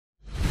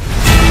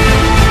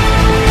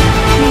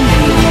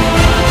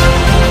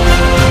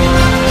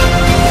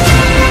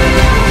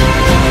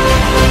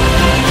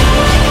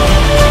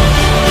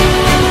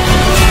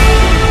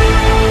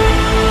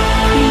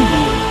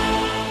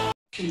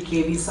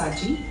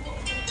Saji,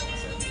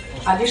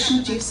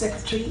 Additional Chief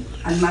Secretary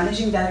and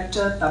Managing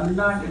Director, Tamil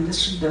Nadu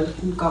Industrial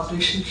Development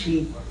Corporation,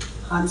 Shri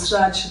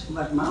Hansraj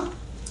Verma,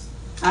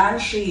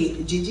 and Shri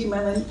Jiji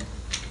Mammen,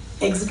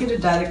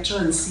 Executive Director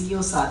and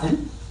CEO,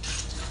 Sa-Dhan.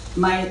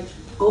 My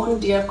own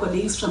dear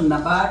colleagues from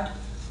NABARD,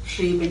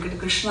 Shri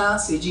Venkatakrishna,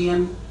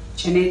 CGM,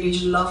 Chennai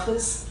Regional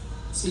Office,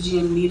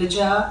 CGM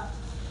MYRADA,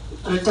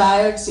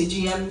 retired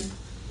CGM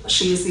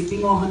Shri C.P.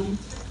 Mohan,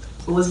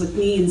 who was with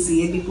me in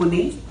CAB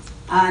Pune,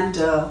 and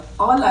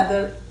all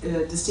other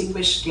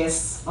distinguished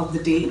guests of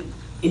the day,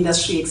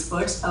 industry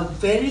experts. A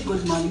very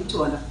good morning to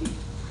all of you.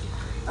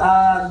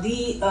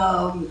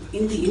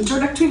 In the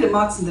introductory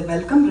remarks, in the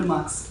welcome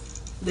remarks,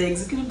 the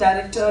Executive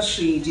Director,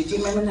 Shri Jiji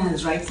Mammen,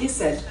 has rightly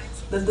said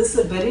that this is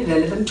a very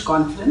relevant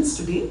conference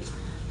today.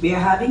 We are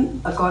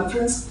having a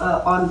conference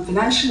on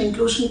Financial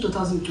Inclusion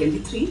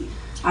 2023,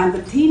 and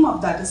the theme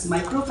of that is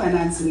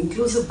Microfinance and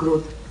Inclusive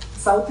Growth.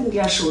 South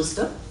India shows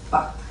the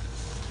path.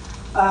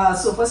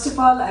 So first of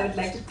all, I would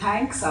like to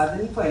thank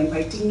Sa-Dhan for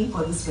inviting me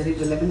for this very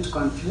relevant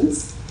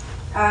conference.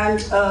 And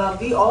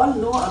we all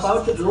know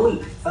about the role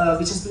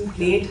which has been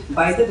played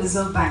by the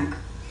Reserve Bank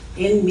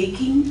in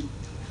making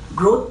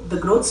the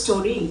growth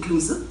story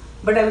inclusive.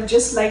 But I would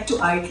just like to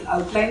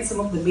outline some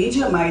of the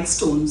major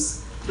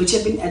milestones which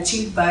have been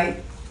achieved by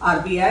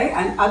RBI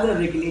and other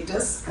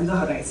regulators on the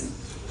horizon.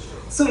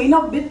 So in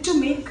a bid to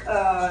make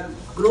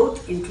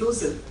growth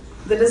inclusive,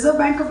 the Reserve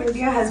Bank of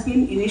India has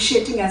been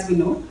initiating, as we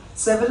know,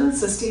 several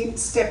sustained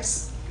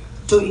steps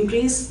to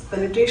increase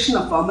penetration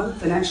of formal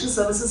financial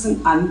services in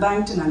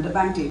unbanked and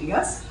underbanked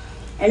areas,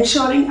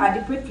 ensuring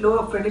adequate flow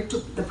of credit to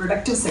the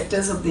productive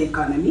sectors of the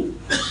economy,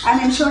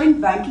 and ensuring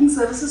banking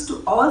services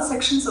to all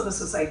sections of the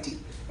society,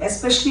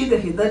 especially the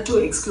hitherto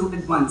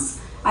excluded ones.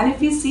 And if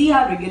we see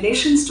our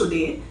regulations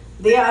today,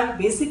 they are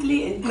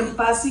basically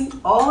encompassing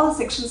all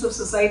sections of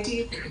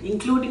society,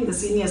 including the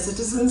senior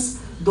citizens,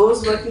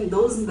 those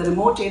in the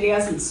remote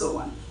areas, and so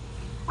on.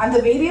 And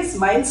the various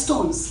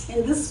milestones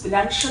in this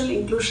financial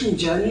inclusion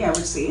journey, I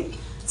would say,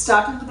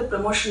 started with the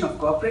promotion of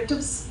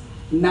cooperatives,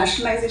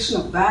 nationalization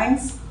of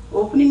banks,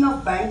 opening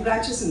of bank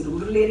branches in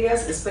rural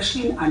areas,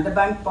 especially in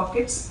underbanked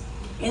pockets,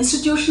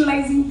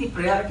 institutionalizing the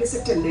priority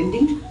sector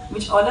lending,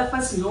 which all of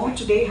us know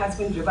today has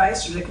been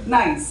revised to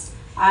recognize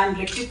and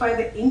rectify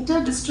the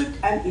inter-district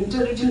and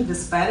inter-regional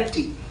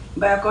disparity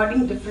by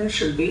according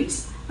differential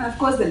weights, and of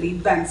course the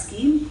lead bank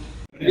scheme.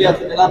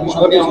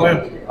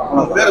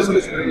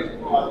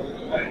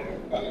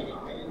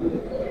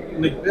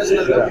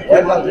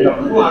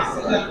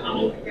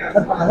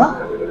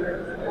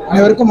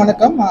 அனைவருக்கும்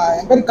வணக்கம்.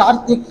 என் பேர்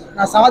கார்த்திக்.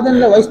 நான்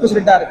சாதன்ல wise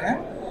பிரசிடென்ட்டா இருக்கேன்.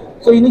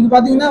 So இன்னைக்கு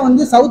பார்த்தீங்கன்னா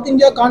வந்து south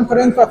India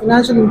conference for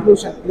financial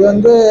inclusion, இது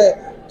வந்து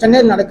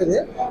சென்னையில் நடக்குது.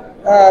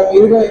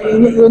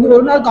 இது வந்து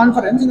ஒரு நாள்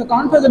கான்ஃபரன்ஸ். இந்த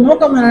கான்ஃபரன்ஸ்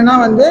நோக்கம் என்னன்னா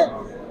வந்து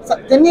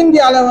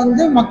தென்னிந்தியாவில்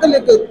வந்து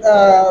மக்களுக்கு,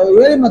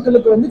 ஏழை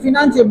மக்களுக்கு வந்து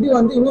ஃபினான்ஸ் எப்படி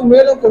வந்து இன்னும்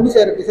மேலும் கொண்டு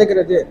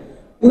சேர்க்கிறது.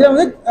 இதில்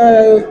வந்து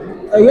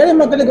ஏழை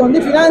மக்களுக்கு வந்து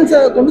ஃபினான்ஸை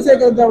கொண்டு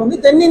சேர்க்கறத வந்து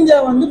தென்னிந்தியா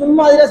வந்து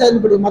முன்மாதிரியாக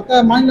செயல்படுது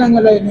மற்ற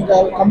மாநிலங்களை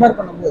நீங்கள் கம்பேர்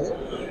பண்ணும்போது.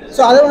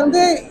 ஸோ அதை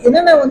வந்து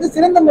என்னென்ன வந்து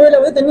சிறந்த முறையில்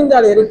வந்து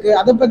தென்னிந்தியாவில் இருக்குது,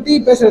 அதை பற்றி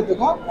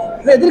பேசுகிறதுக்கும்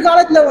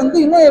எதிர்காலத்தில் வந்து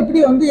இன்னும் எப்படி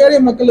வந்து ஏழை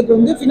மக்களுக்கு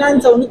வந்து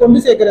ஃபினான்ஸை வந்து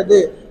கொண்டு சேர்க்கறது,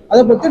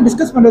 அதை பற்றி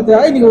டிஸ்கஸ்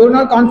பண்ணுறதுக்காக இன்றைக்கி ஒரு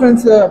நாள்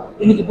கான்ஃபரன்ஸ்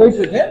இன்னைக்கு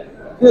போயிட்டுருக்கு.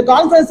 இந்த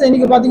கான்ஃபரன்ஸ்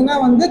இன்னைக்கு பார்த்தீங்கன்னா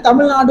வந்து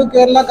தமிழ்நாடு,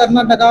 கேரளா,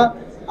 கர்நாடகா,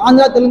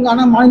 ஆந்திரா,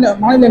 தெலுங்கானா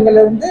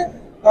மாநிலங்களில் வந்து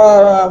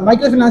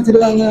மைக்ரோஃபினான்ஸ்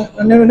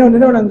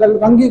நிறுவனங்கள்,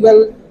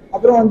 வங்கிகள்,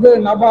 அப்புறம் வந்து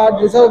நபார்ட்,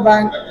 ரிசர்வ்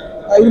பேங்க்,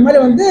 இது மாதிரி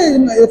வந்து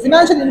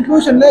ஃபினான்ஷியல்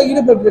இன்க்ளூஷனில்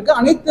ஈடுபட்டிருக்க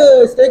அனைத்து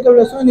ஸ்டேக்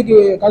ஹோல்டர்ஸும் இன்னைக்கு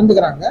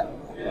கலந்துக்கிறாங்க.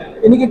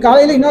 இன்னைக்கு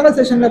காலையில் இன்னாரல்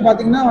செஷனில்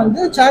பார்த்தீங்கன்னா வந்து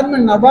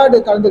சேர்மன் நபார்டு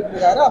கலந்துட்டு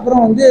இருக்காரு.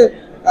 அப்புறம் வந்து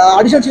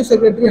additional chief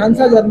secretary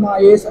ஹன்சாஜ் Verma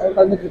IAS அவர்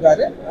கலந்துட்டு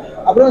இருக்காரு.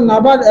 அப்புறம்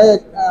நபார்டு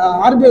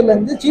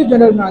ஆர்பிஐலேருந்து சீஃப்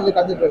ஜெனரல் மேனேஜர்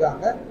கலந்துட்டு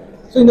இருக்காங்க.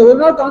 ஸோ இந்த ஒரு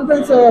நாள்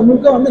கான்ஃபரன்ஸ்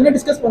முழுக்க வந்து என்ன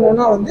டிஸ்கஸ்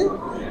பண்ணுவோம்னா வந்து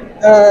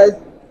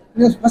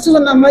ஃபர்ஸ்ட்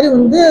சொன்ன மாதிரி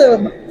வந்து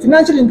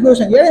ஃபினான்ஷியல்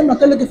இன்க்ளூஷன், ஏழை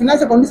மக்களுக்கு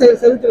ஃபினான்ஸை கொண்டு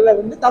செலுத்துறதுல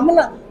வந்து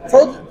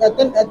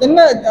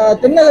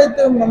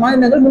தென்னகத்து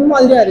மாநிலங்கள்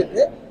முன்மாதிரியாக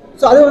இருக்குது.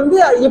 ஸோ அது வந்து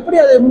எப்படி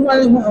அது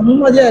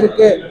முன்மாதிரியாக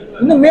இருக்குது,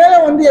 இன்னும் மேலே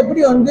வந்து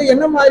எப்படி வந்து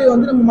என்ன மாதிரி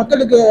வந்து நம்ம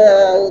மக்களுக்கு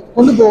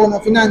கொண்டு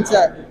போகணும்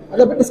ஃபினான்ஸை,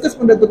 அதை பற்றி டிஸ்கஸ்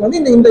பண்ணுறதுக்கு வந்து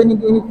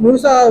இன்னைக்கு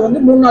முழுசாக வந்து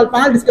 3 நாள்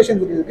பேனல்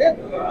டிஸ்கஷன் இருக்குது.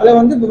 அதில்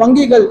வந்து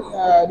வங்கிகள்,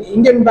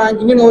 Indian bank,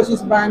 Indian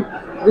Overseas bank,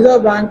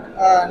 reserve bank,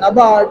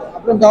 NABARD,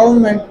 அப்புறம்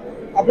கவர்மெண்ட்,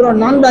 அப்புறம்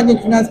நான்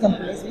பேங்கிங் ஃபினான்ஸ்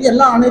கம்பெனிஸ், இது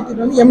எல்லாம்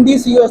அனைத்துக்கு வந்து MD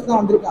CEOs தான்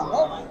வந்திருக்காங்க.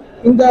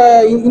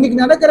 இன்னைக்கு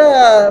நடக்கிற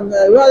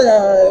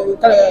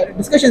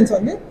டிஸ்கஷன்ஸ்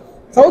வந்து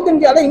சவுத்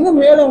இந்தியாவில் இன்னும்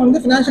மேலும்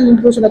வந்து ஃபினான்ஷியல்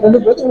இன்க்ளூஷனை கொண்டு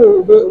போகிறது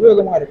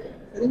உபயோகமாக இருக்கு.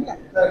 சரிங்களா?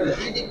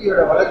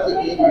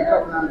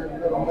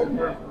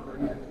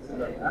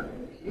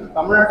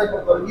 தமிழ்நாட்டை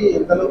பொறுத்தவரைக்கும்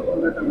எந்த அளவுக்கு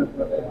முன்னேற்றம்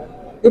ஏற்படுது?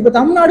 இப்போ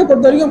தமிழ்நாடு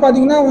பொறுத்த வரைக்கும்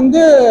பார்த்தீங்கன்னா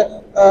வந்து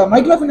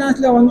மைக்ரோ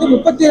ஃபினான்ஸில் வந்து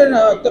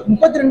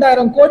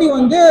 32,000 கோடி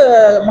வந்து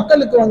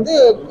மக்களுக்கு வந்து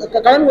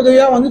கடன்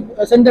உதவியாக வந்து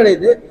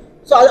சென்றடையுது.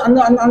 ஸோ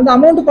அந்த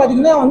அமௌண்ட்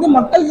பார்த்தீங்கன்னா வந்து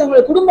மக்கள்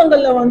தங்களுடைய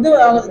குடும்பங்களில் வந்து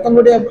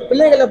தங்களுடைய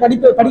பிள்ளைகளை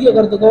படிக்க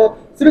வைக்கிறதுக்கோ,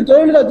 சிறு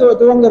தொழில்களை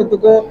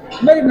துவங்கிறதுக்கோ,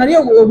 இந்த மாதிரி நிறைய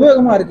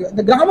உபயோகமாக இருக்குது.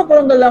 இந்த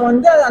கிராமப்புறங்களில்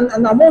வந்து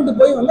அந்த அமௌண்ட்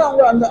போய் வந்து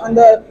அவங்க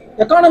அந்த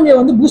எக்கானமியை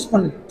வந்து பூஸ்ட்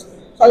பண்ணுது.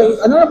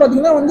 அதனால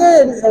பார்த்தீங்கன்னா வந்து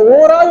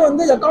ஓவரால்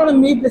வந்து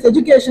எக்கானமி ப்ளஸ்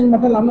எஜுகேஷன்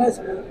மட்டும்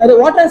இல்லாமல்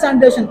வாட்டர்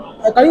சானிடேஷன்,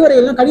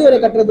 கழிவறை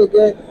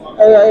கட்டுறதுக்கு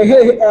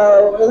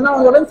எதனா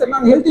உடம்பு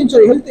சரியில்லை ஹெல்த்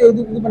இன்சூரன்ஸ்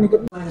இது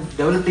பண்ணிக்கிறது.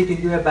 Develop it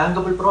into a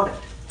bankable product.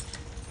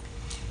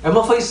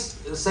 MFI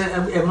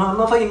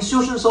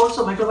institutions also,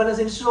 microfinance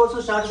institutions also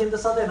started in the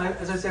Sa-Dhan.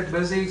 As I said,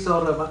 basics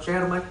or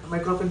share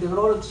microfinance, they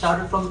were all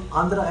started from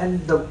Andhra, and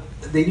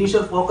the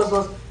initial focus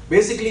was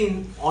basically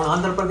on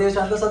Andhra Pradesh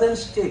and the southern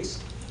states.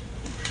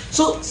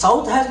 So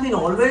South has been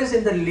always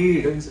in the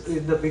lead,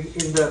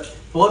 in the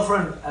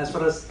forefront as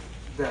far as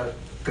the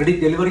credit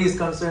delivery is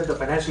concerned, the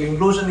financial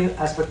inclusion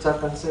aspects are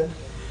concerned.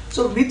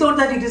 So we thought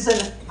that it is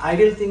an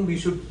ideal thing. We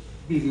should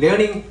be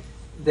learning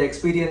the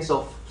experience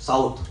of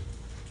South,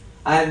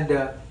 and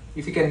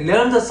if you can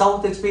learn the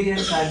South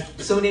experience and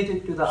disseminate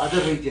it to the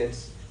other regions,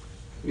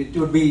 it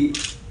would be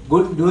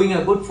doing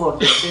a good for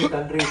the entire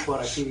country for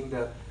achieving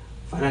the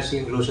financial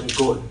inclusion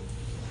goal.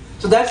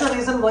 So that's the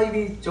reason why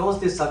we chose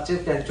this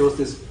subject and chose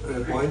this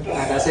point.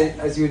 And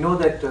as you know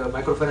that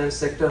microfinance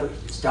sector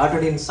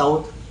started in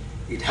South,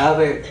 it have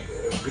a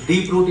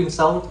deep root in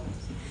South.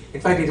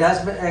 In fact, it has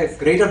a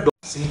greater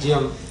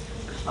CGM,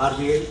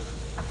 RBA,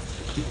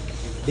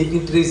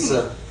 dignitaries,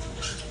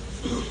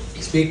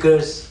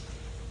 speakers,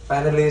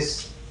 panelists,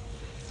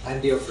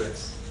 and dear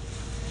friends.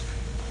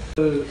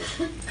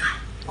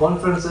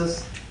 Conferences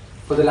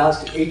for the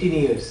last 18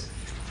 years.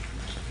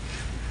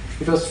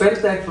 It was felt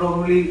that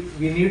probably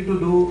we need to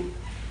do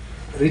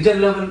region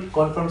level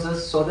conferences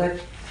so that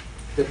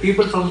the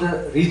people from the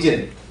region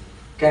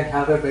can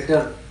have a better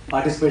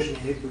participation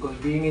in it, because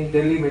being in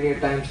Delhi many a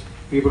times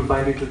people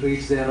find it to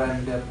reach there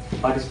and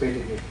participate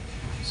in it.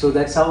 So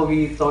that's how we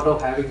thought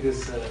of having this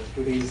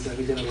today's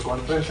regional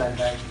conference, and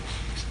I'm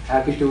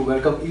happy to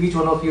welcome each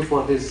one of you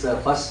for this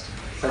first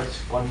such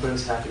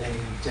conference happening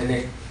in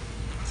Chennai.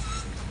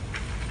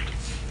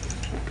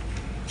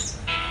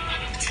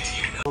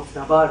 Of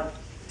NABARD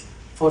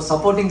for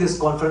supporting this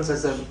conference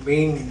as a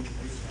main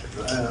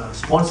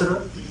sponsor.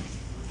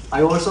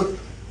 I also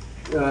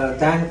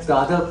thank the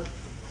other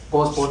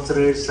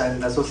co-sponsors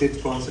and associate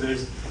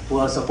sponsors who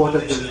have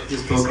supported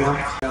this program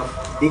for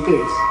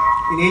decades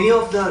in any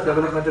of the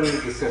developmental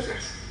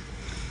discussions.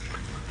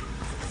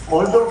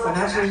 Although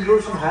financial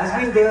inclusion has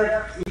been there,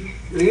 it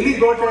really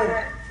got a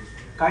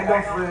kind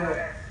of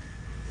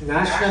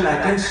national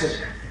attention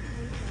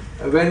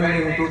when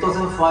in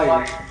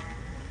 2005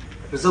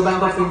 Reserve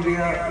Bank of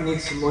India in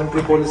its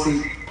monetary policy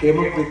came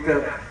up with the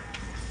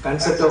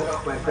concept of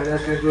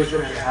financial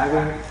inclusion and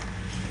having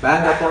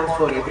bank accounts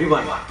for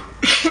everyone.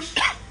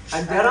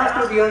 And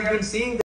thereafter we have been seeing